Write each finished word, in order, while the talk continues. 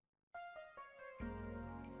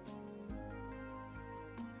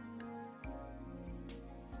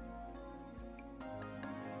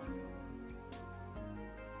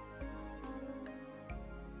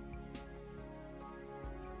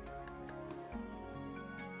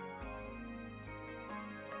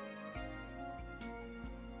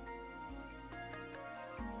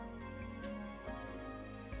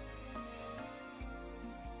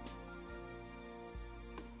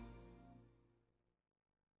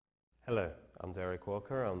Hello, I'm Derek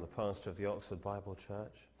Walker. I'm the pastor of the Oxford Bible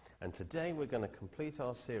Church, and today we're going to complete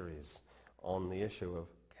our series on the issue of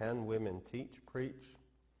can women teach, preach,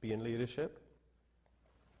 be in leadership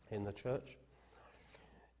in the church?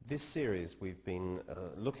 This series we've been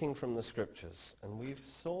looking from the scriptures, and we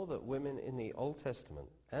saw that women in the Old Testament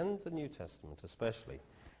and the New Testament especially,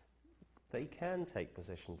 they can take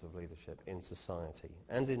positions of leadership in society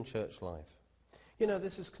and in church life. You know,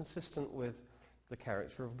 this is consistent with the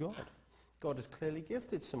character of God. God has clearly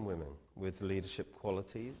gifted some women with leadership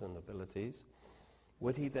qualities and abilities.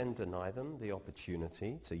 Would he then deny them the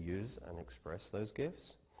opportunity to use and express those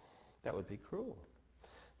gifts? That would be cruel.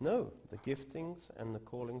 No, the giftings and the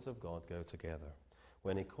callings of God go together.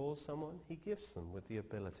 When he calls someone, he gifts them with the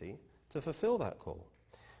ability to fulfill that call.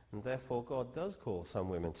 And therefore God does call some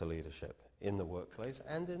women to leadership in the workplace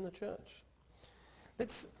and in the church.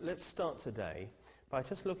 Let's start today by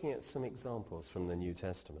just looking at some examples from the New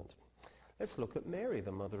Testament. Let's look at Mary,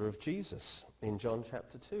 the mother of Jesus, in John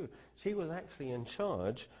chapter 2. She was actually in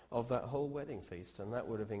charge of that whole wedding feast, and that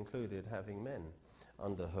would have included having men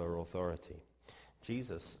under her authority.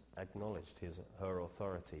 Jesus acknowledged her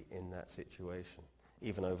authority in that situation,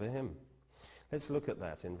 even over him. Let's look at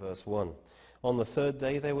that in verse 1. On the third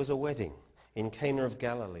day there was a wedding in Cana of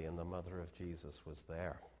Galilee, and the mother of Jesus was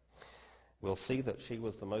there. We'll see that she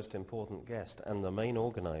was the most important guest and the main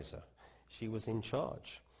organizer. She was in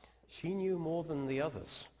charge. She knew more than the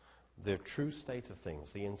others, the true state of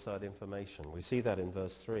things, the inside information. We see that in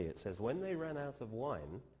verse 3. It says, when they ran out of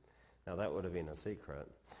wine, now that would have been a secret,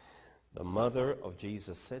 the mother of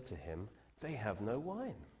Jesus said to him, they have no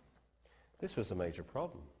wine. This was a major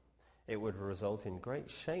problem. It would result in great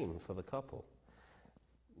shame for the couple.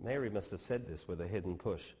 Mary must have said this with a hidden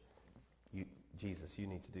push. Jesus, you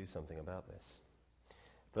need to do something about this.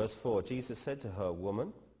 Verse 4, Jesus said to her,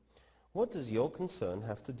 woman, what does your concern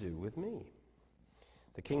have to do with me?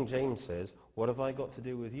 The King James says, what have I got to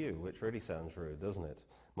do with you? Which really sounds rude, doesn't it?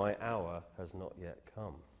 My hour has not yet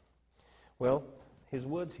come. Well, his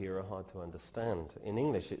words here are hard to understand. In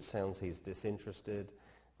English it sounds he's disinterested.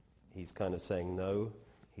 He's kind of saying no.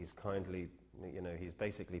 He's kindly, he's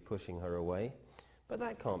basically pushing her away. But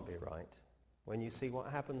that can't be right. When you see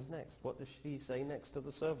what happens next, what does she say next to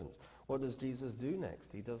the servants? What does Jesus do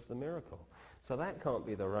next? He does the miracle. So that can't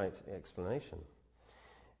be the right explanation,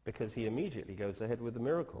 because he immediately goes ahead with the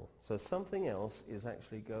miracle. So something else is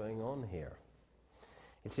actually going on here.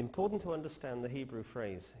 It's important to understand the Hebrew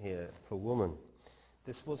phrase here for woman.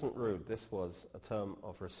 This wasn't rude. This was a term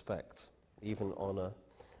of respect, even honor,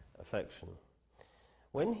 affection.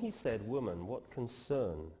 When he said, woman, what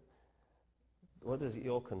does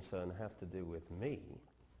your concern have to do with me?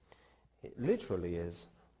 It literally is,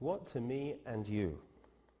 what to me and you?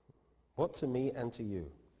 What to me and to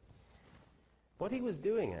you? What he was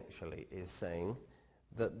doing actually is saying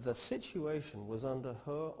that the situation was under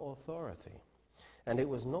her authority, and it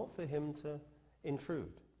was not for him to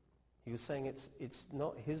intrude. He was saying it's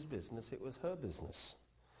not his business, it was her business,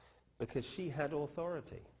 because she had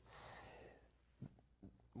authority.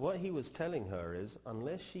 What he was telling her is,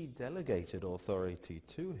 unless she delegated authority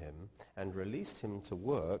to him and released him to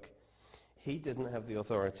work, he didn't have the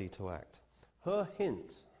authority to act. Her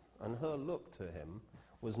hint and her look to him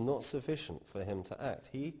was not sufficient for him to act.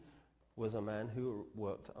 He was a man who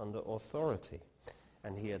worked under authority,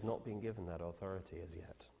 and he had not been given that authority as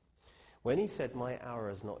yet. When he said, my hour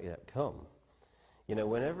has not yet come,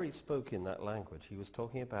 whenever he spoke in that language, he was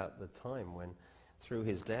talking about the time when, through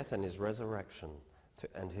his death and his resurrection,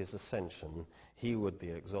 and his ascension, he would be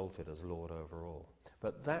exalted as Lord over all.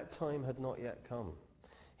 But that time had not yet come.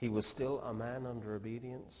 He was still a man under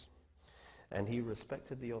obedience, and he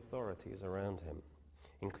respected the authorities around him,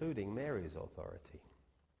 including Mary's authority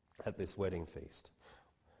at this wedding feast.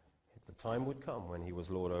 The time would come when he was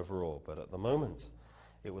Lord over all, but at the moment,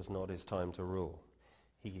 it was not his time to rule.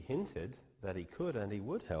 He hinted that he could and he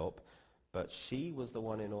would help, but she was the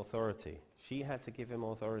one in authority. She had to give him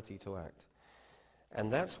authority to act. And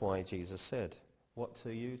that's why Jesus said, what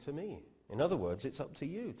to you, to me? In other words, it's up to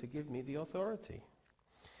you to give me the authority.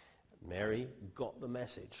 Mary got the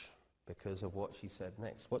message because of what she said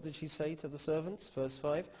next. What did she say to the servants? Verse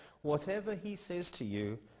 5, whatever he says to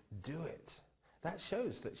you, do it. That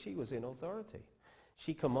shows that she was in authority.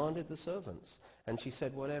 She commanded the servants, and she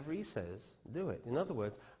said, whatever he says, do it. In other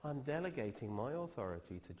words, I'm delegating my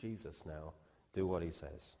authority to Jesus now. Do what he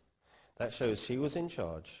says. That shows she was in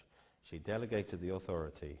charge. She delegated the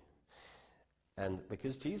authority. And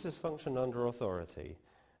because Jesus functioned under authority,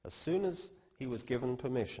 as soon as he was given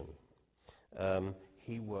permission,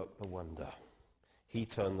 he worked the wonder. He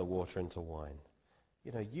turned the water into wine.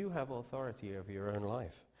 You have authority over your own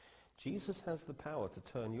life. Jesus has the power to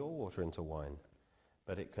turn your water into wine,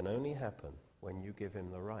 but it can only happen when you give him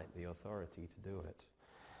the right, the authority to do it.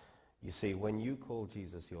 You see, when you call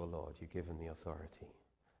Jesus your Lord, you give him the authority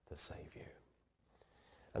to save you.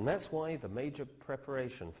 And that's why the major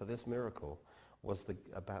preparation for this miracle was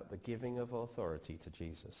about the giving of authority to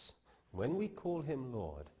Jesus. When we call him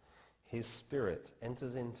Lord, his Spirit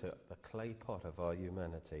enters into the clay pot of our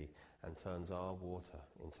humanity and turns our water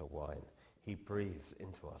into wine. He breathes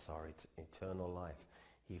into us our eternal life.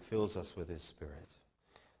 He fills us with his Spirit.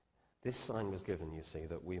 This sign was given, you see,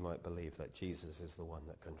 that we might believe that Jesus is the one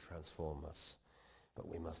that can transform us. But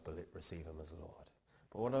we must receive him as Lord.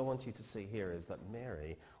 But what I want you to see here is that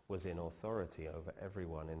Mary was in authority over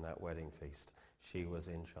everyone in that wedding feast. She was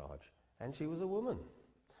in charge. And she was a woman.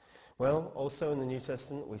 Well, also in the New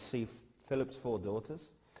Testament, we see Philip's 4 daughters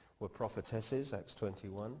were prophetesses, Acts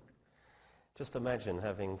 21. Just imagine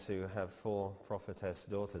having to have 4 prophetess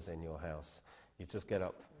daughters in your house. You just get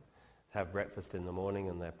up, have breakfast in the morning,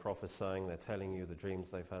 and they're prophesying, they're telling you the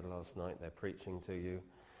dreams they've had last night, they're preaching to you.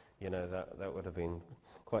 You know, that would have been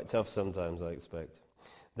quite tough sometimes, I expect.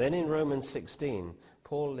 Then in Romans 16,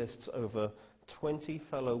 Paul lists over 20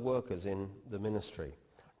 fellow workers in the ministry,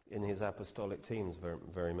 in his apostolic teams, very,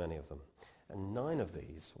 very many of them. And 9 of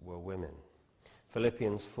these were women.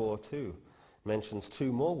 Philippians 4:2 mentions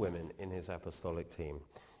 2 more women in his apostolic team.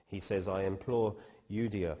 He says, I implore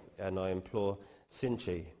Euodia and I implore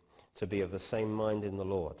Syntyche to be of the same mind in the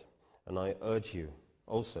Lord. And I urge you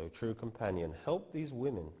also, true companion, help these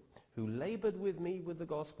women who labored with me with the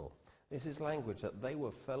gospel. This is language that they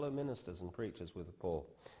were fellow ministers and preachers with Paul.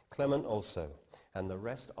 Clement also, and the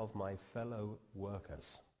rest of my fellow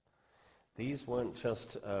workers. These weren't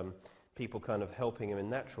just people kind of helping him in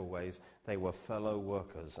natural ways. They were fellow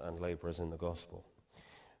workers and laborers in the gospel.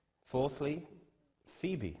 Fourthly,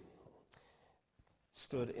 Phoebe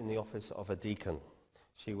stood in the office of a deacon.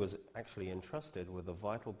 She was actually entrusted with the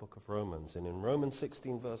vital book of Romans. And in Romans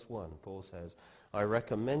 16 verse 1, Paul says, I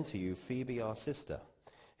recommend to you Phoebe our sister,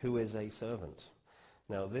 who is a servant.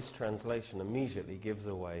 Now this translation immediately gives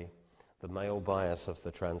away the male bias of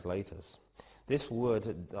the translators. This word,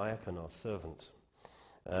 diakonos, servant,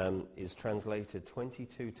 is translated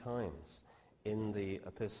 22 times in the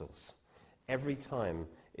epistles. Every time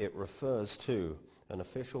it refers to an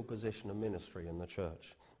official position of ministry in the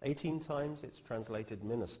church. 18 times it's translated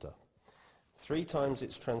minister. 3 times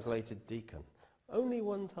it's translated deacon. Only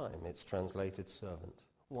 1 time it's translated servant.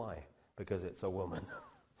 Why? Because it's a woman.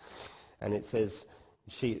 And it says,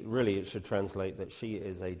 it should translate that she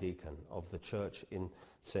is a deacon of the church in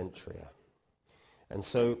Centria. And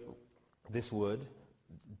so this word,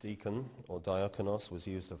 deacon or diakonos, was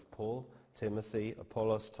used of Paul, Timothy,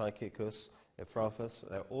 Apollos, Tychicus, Epaphras.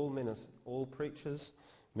 They're all preachers,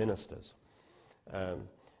 ministers.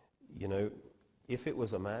 If it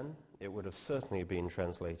was a man, it would have certainly been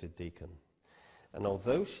translated deacon. And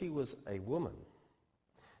although she was a woman,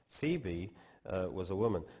 Phoebe was a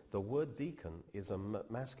woman, the word deacon is a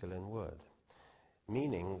masculine word,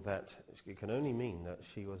 meaning that it can only mean that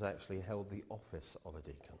she was actually held the office of a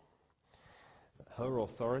deacon. Her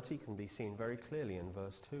authority can be seen very clearly in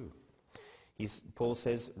verse 2. Paul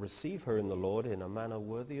says, receive her in the Lord in a manner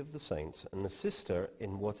worthy of the saints, and assist her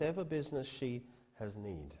in whatever business she has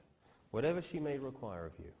need, whatever she may require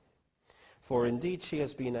of you. For indeed she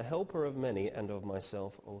has been a helper of many, and of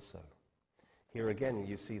myself also. Here again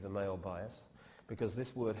you see the male bias, because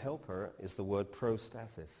this word helper is the word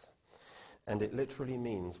prostasis, and it literally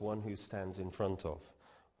means one who stands in front of.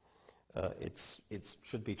 It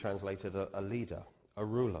should be translated a leader, a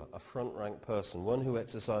ruler, a front-rank person, one who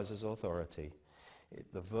exercises authority.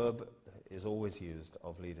 The verb is always used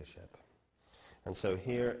of leadership. And so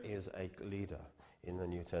here is a leader in the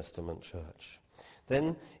New Testament church.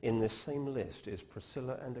 Then in this same list is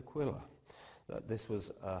Priscilla and Aquila. This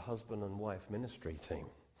was a husband and wife ministry team.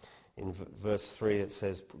 In verse 3 it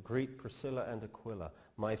says, greet Priscilla and Aquila,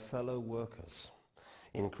 my fellow workers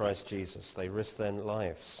in Christ Jesus. They risked their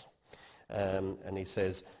lives. And he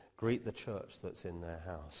says, greet the church that's in their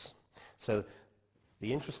house. So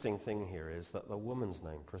the interesting thing here is that the woman's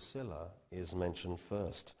name, Priscilla, is mentioned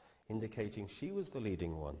first, indicating she was the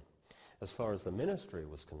leading one as far as the ministry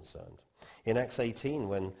was concerned. In Acts 18,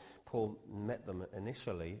 when Paul met them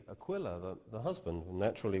initially, Aquila, the husband,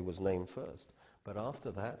 naturally was named first. But after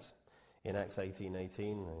that, in Acts 18:18,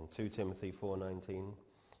 in 2 Timothy 4:19,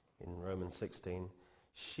 in Romans 16,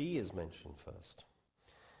 she is mentioned first.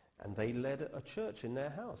 And they led a church in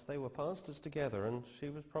their house. They were pastors together, and she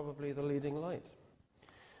was probably the leading light.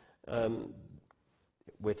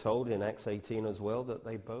 We're told in Acts 18 as well that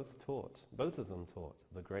both of them taught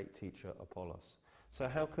the great teacher Apollos. So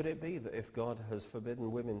how could it be that if God has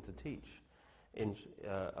forbidden women to teach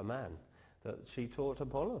a man, that she taught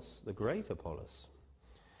Apollos, the great Apollos?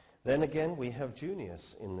 Then again, we have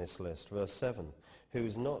Junius in this list, verse 7, who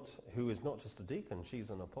is not just a deacon, she's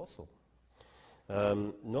an apostle.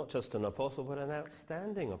 Not just an apostle, but an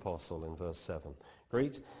outstanding apostle in verse 7.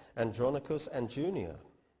 Greet Andronicus and Junia,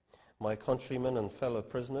 my countrymen and fellow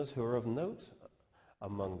prisoners who are of note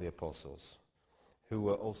among the apostles, who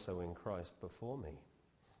were also in Christ before me.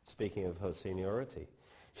 Speaking of her seniority,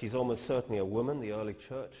 she's almost certainly a woman. The early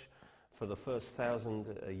church, for the first 1,000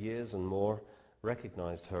 years and more,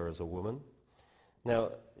 recognized her as a woman.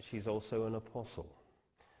 Now, she's also an apostle.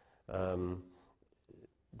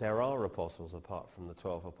 There are apostles apart from the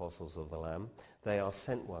 12 apostles of the Lamb. They are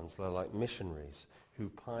sent ones. They're like missionaries who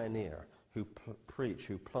pioneer, who preach,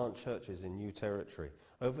 who plant churches in new territory.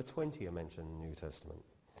 Over 20 are mentioned in the New Testament.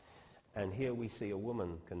 And here we see a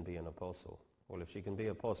woman can be an apostle. Well, if she can be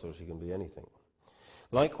an apostle, she can be anything.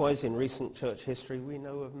 Likewise, in recent church history, we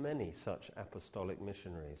know of many such apostolic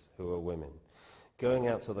missionaries who are women, going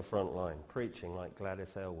out to the front line, preaching like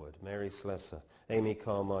Gladys Aylward, Mary Slessor, Amy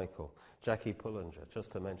Carmichael, Jackie Pullinger,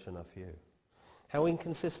 just to mention a few. How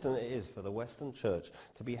inconsistent it is for the Western church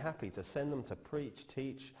to be happy to send them to preach,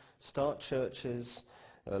 teach, start churches,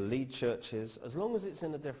 lead churches, as long as it's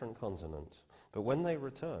in a different continent. But when they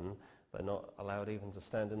return, they're not allowed even to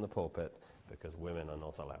stand in the pulpit because women are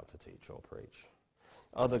not allowed to teach or preach.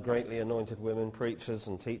 Other greatly anointed women preachers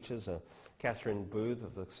and teachers are Catherine Booth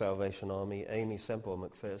of the Salvation Army, Amy Semple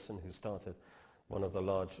McPherson, who started one of the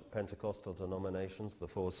large Pentecostal denominations, the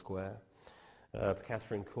Foursquare,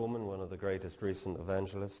 Catherine Kuhlman, one of the greatest recent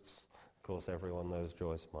evangelists. Of course, everyone knows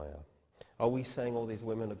Joyce Meyer. Are we saying all these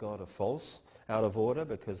women of God are false, out of order,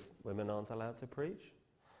 because women aren't allowed to preach?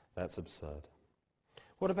 That's absurd.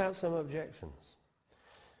 What about some objections?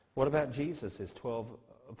 What about Jesus' 12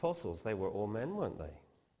 apostles? They were all men, weren't they?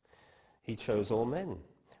 He chose all men.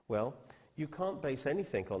 Well, you can't base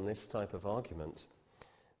anything on this type of argument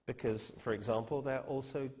because, for example, they're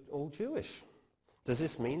also all Jewish. Does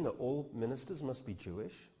this mean that all ministers must be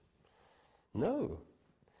Jewish? No.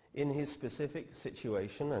 In his specific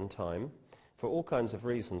situation and time, for all kinds of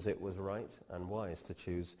reasons, it was right and wise to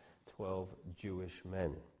choose 12 Jewish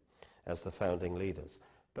men as the founding leaders.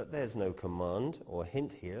 But there's no command or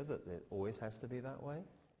hint here that it always has to be that way.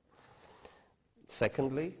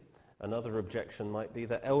 Secondly, another objection might be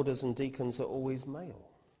that elders and deacons are always male,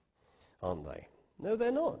 aren't they? No,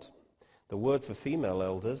 they're not. The word for female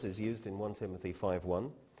elders is used in 1 Timothy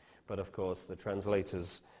 5:1, but of course the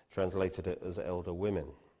translators translated it as elder women.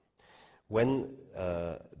 When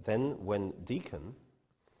deacon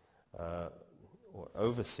or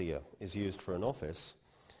overseer is used for an office,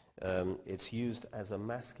 it's used as a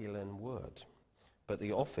masculine word, but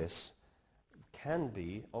the office can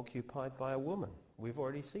be occupied by a woman. We've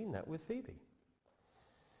already seen that with Phoebe.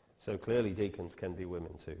 So clearly deacons can be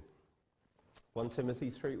women too. 1 Timothy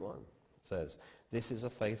 3:1 says, "This is a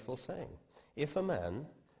faithful saying. If a man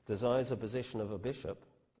desires a position of a bishop,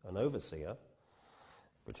 an overseer,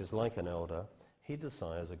 which is like an elder, he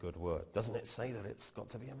desires a good word." Doesn't it say that it's got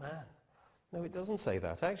to be a man? No, it doesn't say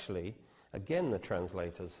that. Actually, again, the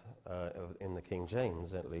translators, in the King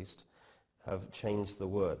James at least, have changed the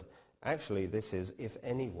word. Actually, this is "if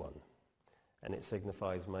anyone," and it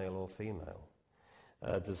signifies male or female,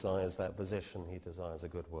 desires that position, he desires a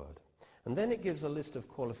good word. And then it gives a list of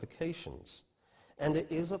qualifications, and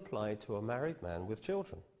it is applied to a married man with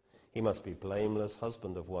children. He must be blameless,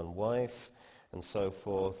 husband of one wife, and so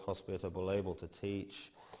forth, hospitable, able to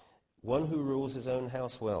teach, one who rules his own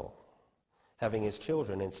house well, having his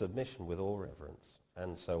children in submission with all reverence,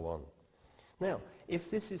 and so on. Now,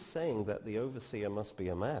 if this is saying that the overseer must be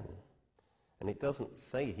a man, and it doesn't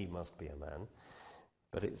say he must be a man,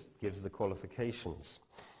 but it gives the qualifications.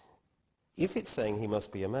 If it's saying he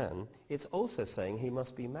must be a man, it's also saying he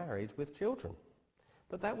must be married with children.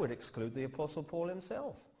 But that would exclude the Apostle Paul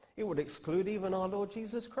himself. It would exclude even our Lord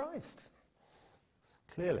Jesus Christ.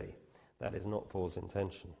 Clearly, that is not Paul's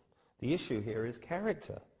intention. The issue here is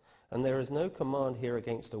character. And there is no command here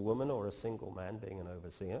against a woman or a single man being an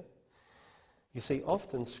overseer. You see,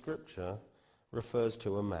 often Scripture refers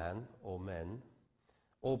to a man or men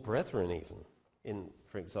or brethren even,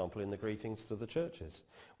 for example, in the greetings to the churches,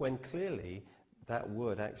 when clearly that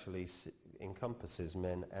word actually encompasses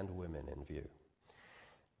men and women in view.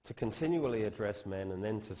 To continually address men and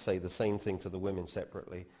then to say the same thing to the women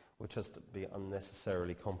separately would just be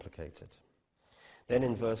unnecessarily complicated. Then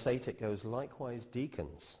in verse 8 it goes, "Likewise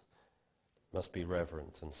deacons must be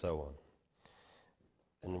reverent," and so on.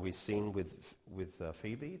 And we've seen with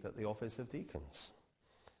Phoebe that the office of deacons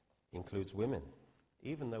includes women.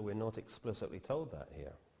 even though we're not explicitly told that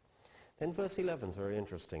here. Then verse 11 is very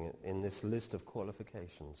interesting in this list of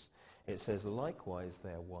qualifications. It says, likewise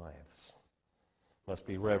their wives must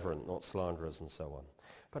be reverent, not slanderers, and so on.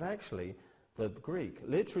 But actually, the Greek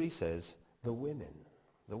literally says the women.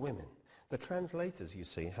 The women. The translators, you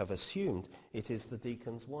see, have assumed it is the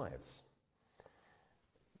deacons' wives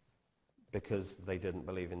because they didn't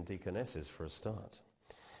believe in deaconesses for a start.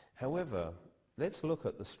 However, let's look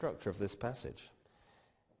at the structure of this passage.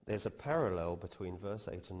 There's a parallel between verse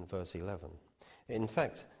 8 and verse 11. In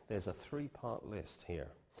fact, there's a three-part list here.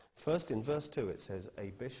 First, in verse 2, it says,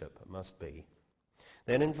 a bishop must be.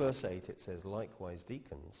 Then in verse 8, it says, likewise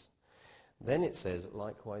deacons. Then it says,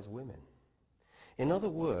 likewise women. In other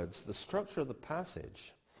words, the structure of the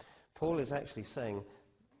passage, Paul is actually saying,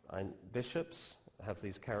 bishops have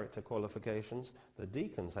these character qualifications, the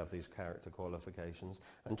deacons have these character qualifications,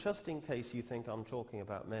 and just in case you think I'm talking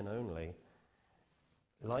about men only,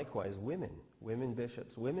 likewise women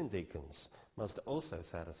bishops, women deacons must also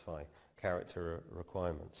satisfy character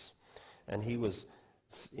requirements. And he was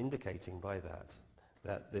indicating by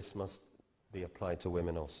that this must be applied to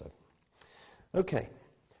women also. Okay,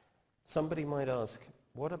 somebody might ask,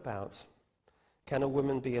 what about, can a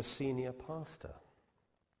woman be a senior pastor?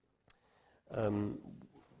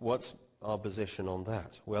 What's our position on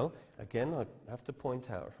that? Well, again, I have to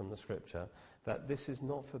point out from the scripture that this is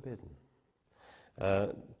not forbidden.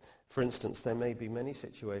 For instance, there may be many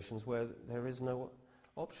situations where there is no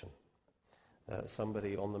option.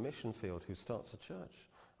 Somebody on the mission field who starts a church,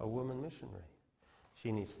 a woman missionary,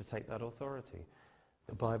 she needs to take that authority.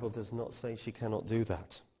 The Bible does not say she cannot do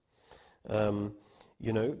that.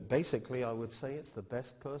 Basically I would say it's the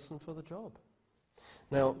best person for the job.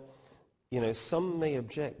 Now, some may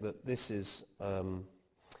object that this is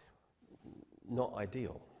not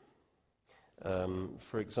ideal.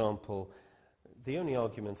 For example, the only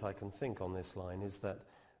argument I can think on this line is that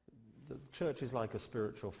the church is like a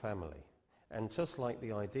spiritual family. And just like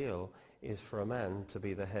the ideal is for a man to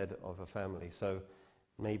be the head of a family, so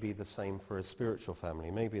maybe the same for a spiritual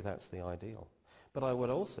family. Maybe that's the ideal. But I would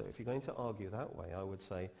also, if you're going to argue that way, I would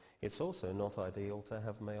say it's also not ideal to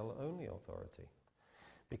have male-only authority.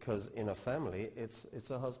 Because in a family, it's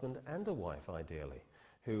a husband and a wife, ideally,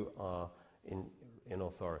 who are in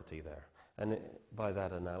authority there. And by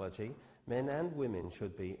that analogy, men and women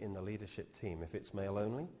should be in the leadership team. If it's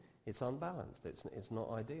male-only, it's unbalanced. It's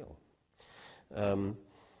not ideal.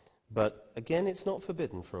 But again, it's not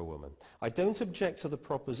forbidden for a woman. I don't object to the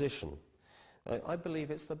proposition. I believe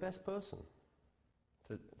it's the best person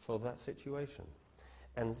for that situation.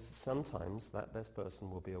 And sometimes that best person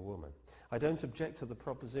will be a woman. I don't object to the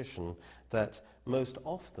proposition that most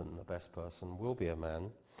often the best person will be a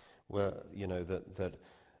man, where, that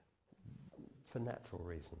for natural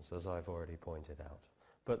reasons, as I've already pointed out.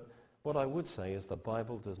 But what I would say is the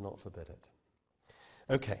Bible does not forbid it.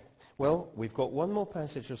 Okay, well, we've got one more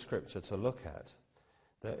passage of Scripture to look at.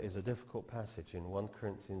 There is a difficult passage in 1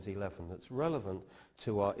 Corinthians 11 that's relevant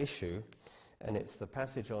to our issue, and it's the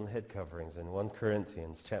passage on head coverings in 1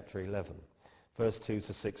 Corinthians chapter 11, verse 2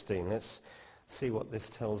 to 16. Let's see what this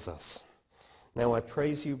tells us. Now I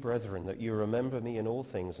praise you, brethren, that you remember me in all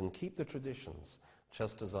things and keep the traditions,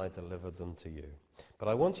 just as I delivered them to you. But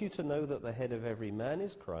I want you to know that the head of every man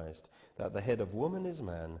is Christ, that the head of woman is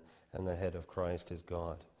man, and the head of Christ is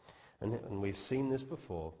God. And we've seen this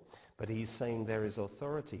before, but he's saying there is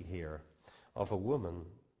authority here of a woman,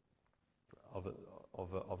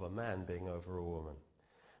 of a man being over a woman.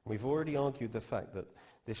 We've already argued the fact that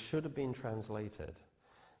this should have been translated,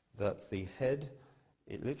 that the head,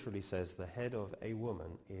 it literally says the head of a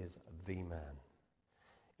woman is the man.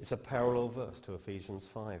 It's a parallel verse to Ephesians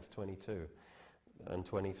 5:22 and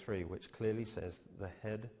 23, which clearly says the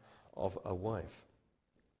head of a wife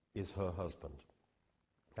is her husband.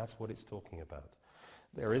 That's what it's talking about.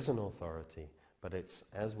 There is an authority, but it's,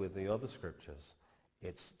 as with the other scriptures,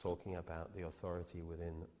 it's talking about the authority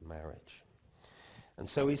within marriage. And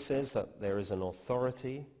so he says that there is an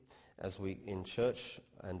authority, as we in church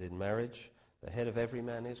and in marriage, the head of every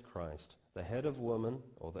man is Christ. The head of woman,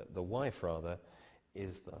 or the wife rather,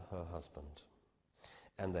 is her husband.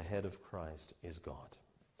 And the head of Christ is God.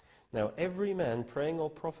 Now every man praying or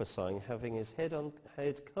prophesying, having his head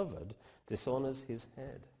covered, dishonors his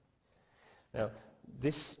head. Now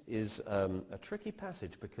this is a tricky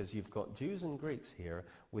passage because you've got Jews and Greeks here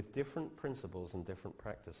with different principles and different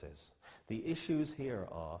practices. The issues here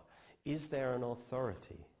are, is there an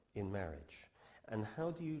authority in marriage? And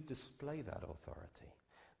how do you display that authority?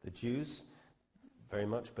 The Jews very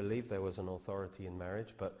much believed there was an authority in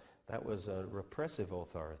marriage, but that was a repressive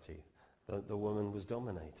authority. The woman was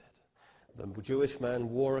dominated. The Jewish man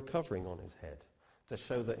wore a covering on his head to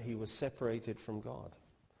show that he was separated from God.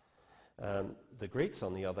 The Greeks,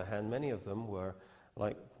 on the other hand, many of them were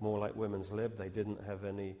more like women's lib. They didn't have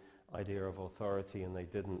any idea of authority, and they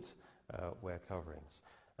didn't wear coverings.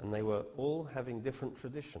 And they were all having different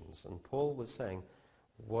traditions. And Paul was saying,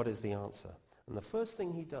 what is the answer? And the first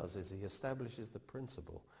thing he does is he establishes the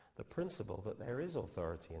principle that there is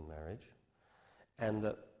authority in marriage, and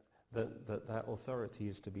that authority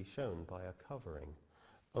is to be shown by a covering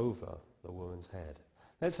over the woman's head.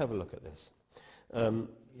 Let's have a look at this.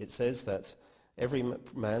 It says that every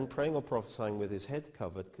man praying or prophesying with his head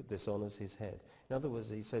covered dishonors his head. In other words,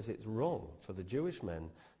 he says it's wrong for the Jewish men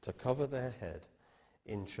to cover their head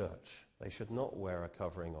in church. They should not wear a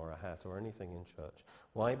covering or a hat or anything in church.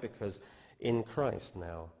 Why? Because in Christ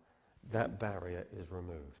now, that barrier is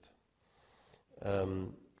removed.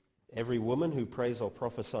 Every woman who prays or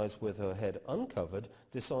prophesies with her head uncovered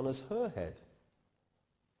dishonors her head.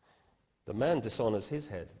 The man dishonors his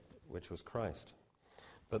head, which was Christ.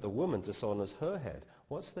 But the woman dishonors her head.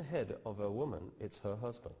 What's the head of a woman? It's her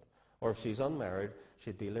husband. Or if she's unmarried,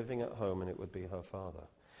 she'd be living at home and it would be her father.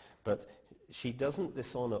 But she doesn't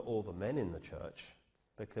dishonor all the men in the church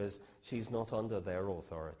because she's not under their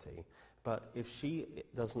authority. But if she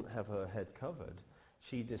doesn't have her head covered,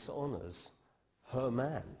 she dishonors her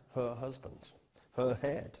man, her husband, her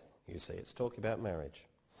head. You see, it's talking about marriage.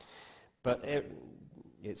 But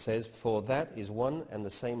it says, for that is one and the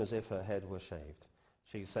same as if her head were shaved.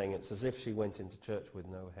 She's saying it's as if she went into church with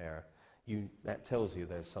no hair. That tells you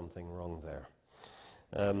there's something wrong there.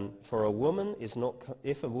 For a woman is not,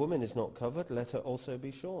 if a woman is not covered, let her also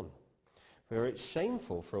be shorn. For it's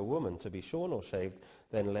shameful for a woman to be shorn or shaved,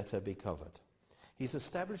 then let her be covered. He's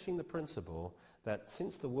establishing the principle that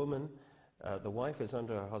since the woman, the wife is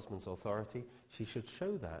under her husband's authority, she should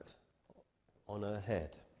show that on her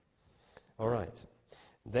head. All right.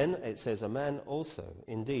 Then it says, a man also,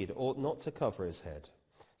 indeed, ought not to cover his head,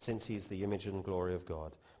 since he is the image and glory of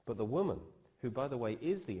God. But the woman, who, by the way,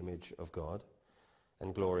 is the image of God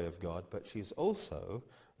and glory of God, but she's also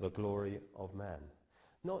the glory of man.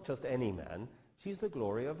 Not just any man, she's the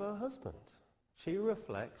glory of her husband. She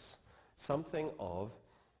reflects something of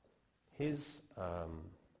his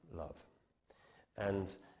love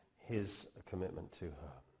and his commitment to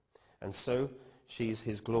her. And so she's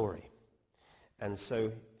his glory. And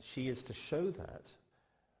so she is to show that,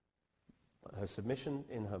 her submission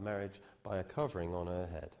in her marriage, by a covering on her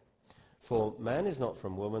head. For man is not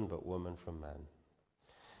from woman, but woman from man.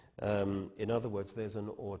 In other words, there's an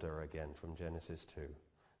order again from Genesis 2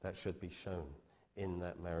 that should be shown in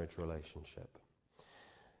that marriage relationship.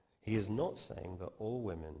 He is not saying that all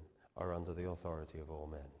women are under the authority of all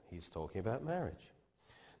men. He's talking about marriage.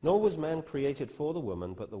 Nor was man created for the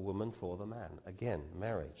woman, but the woman for the man. Again,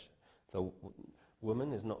 marriage. The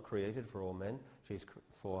woman is not created for all men. She's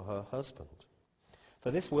for her husband.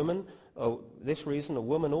 For this reason, a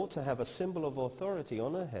woman ought to have a symbol of authority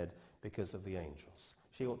on her head because of the angels.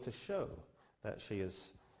 She ought to show that she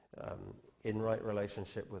is in right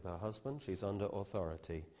relationship with her husband. She's under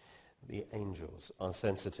authority. The angels are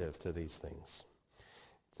sensitive to these things.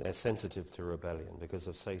 They're sensitive to rebellion because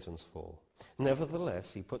of Satan's fall.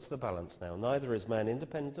 Nevertheless, he puts the balance now. Neither is man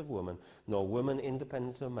independent of woman, nor woman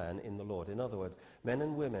independent of man in the Lord. In other words, men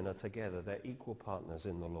and women are together. They're equal partners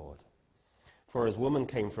in the Lord. For as woman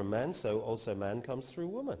came from man, so also man comes through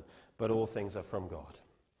woman. But all things are from God.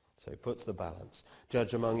 So he puts the balance.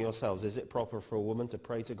 Judge among yourselves. Is it proper for a woman to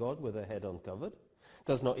pray to God with her head uncovered?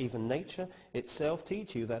 Does not even nature itself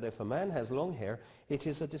teach you that if a man has long hair, it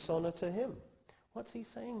is a dishonor to him? What's he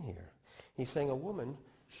saying here? He's saying a woman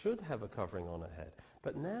should have a covering on her head.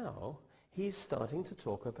 But now he's starting to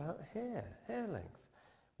talk about hair length.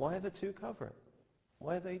 Why are the two covered?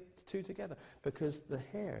 Why are they two together? Because the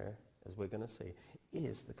hair, as we're going to see,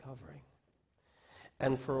 is the covering.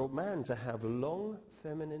 And for a man to have long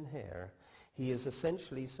feminine hair, he is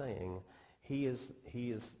essentially saying he is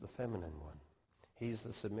the feminine one. He's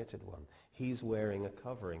the submitted one. He's wearing a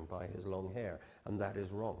covering by his long hair, and that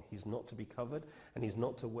is wrong. He's not to be covered, and he's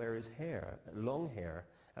not to wear his hair, long hair,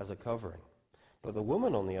 as a covering. But the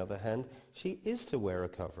woman, on the other hand, she is to wear a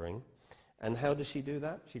covering. And how does she do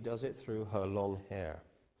that? She does it through her long hair.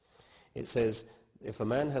 It says, if a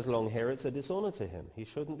man has long hair, it's a dishonor to him. He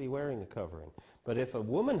shouldn't be wearing a covering. But if a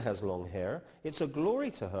woman has long hair, it's a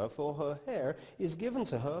glory to her, for her hair is given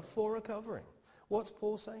to her for a covering. What's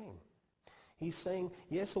Paul saying? He's saying,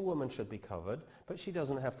 yes, a woman should be covered, but she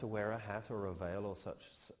doesn't have to wear a hat or a veil or such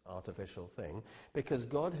artificial thing, because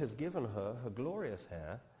God has given her her glorious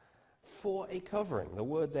hair for a covering. The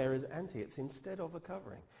word there is anti. It's instead of a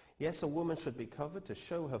covering. Yes, a woman should be covered to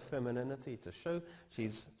show her femininity, to show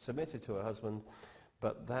she's submitted to her husband,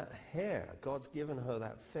 but that hair, God's given her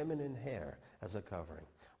that feminine hair as a covering.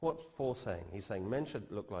 What's Paul saying? He's saying men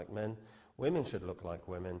should look like men, women should look like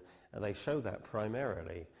women, and they show that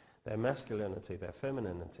primarily, their masculinity, their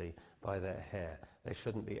femininity, by their hair. There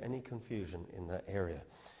shouldn't be any confusion in that area.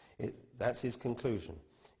 That's his conclusion.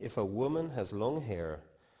 If a woman has long hair,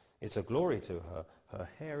 it's a glory to her. Her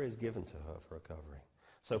hair is given to her for a covering.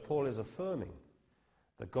 So Paul is affirming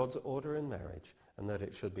that God's order in marriage and that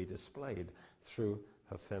it should be displayed through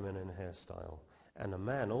her feminine hairstyle. And a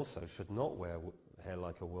man also should not wear hair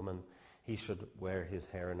like a woman. He should wear his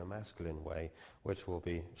hair in a masculine way, which will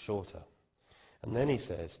be shorter. And then he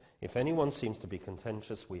says, if anyone seems to be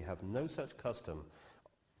contentious, we have no such custom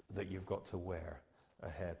that you've got to wear a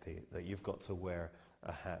hairpiece, that you've got to wear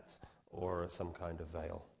a hat or some kind of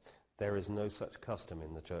veil. There is no such custom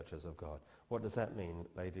in the churches of God. What does that mean,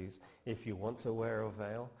 ladies? If you want to wear a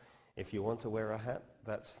veil, if you want to wear a hat,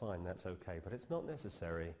 that's fine, that's okay. But it's not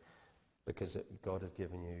necessary because God has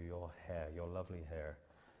given you your hair, your lovely hair,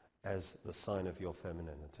 as the sign of your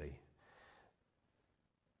femininity.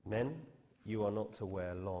 Men, you are not to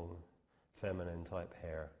wear long, feminine type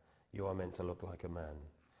hair. You are meant to look like a man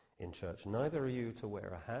in church. Neither are you to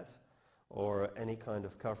wear a hat or any kind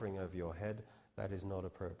of covering over your head. That is not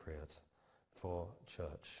appropriate for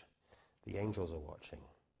church. The angels are watching.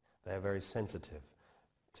 They are very sensitive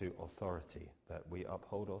to authority, that we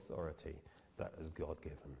uphold authority that is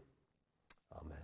God-given.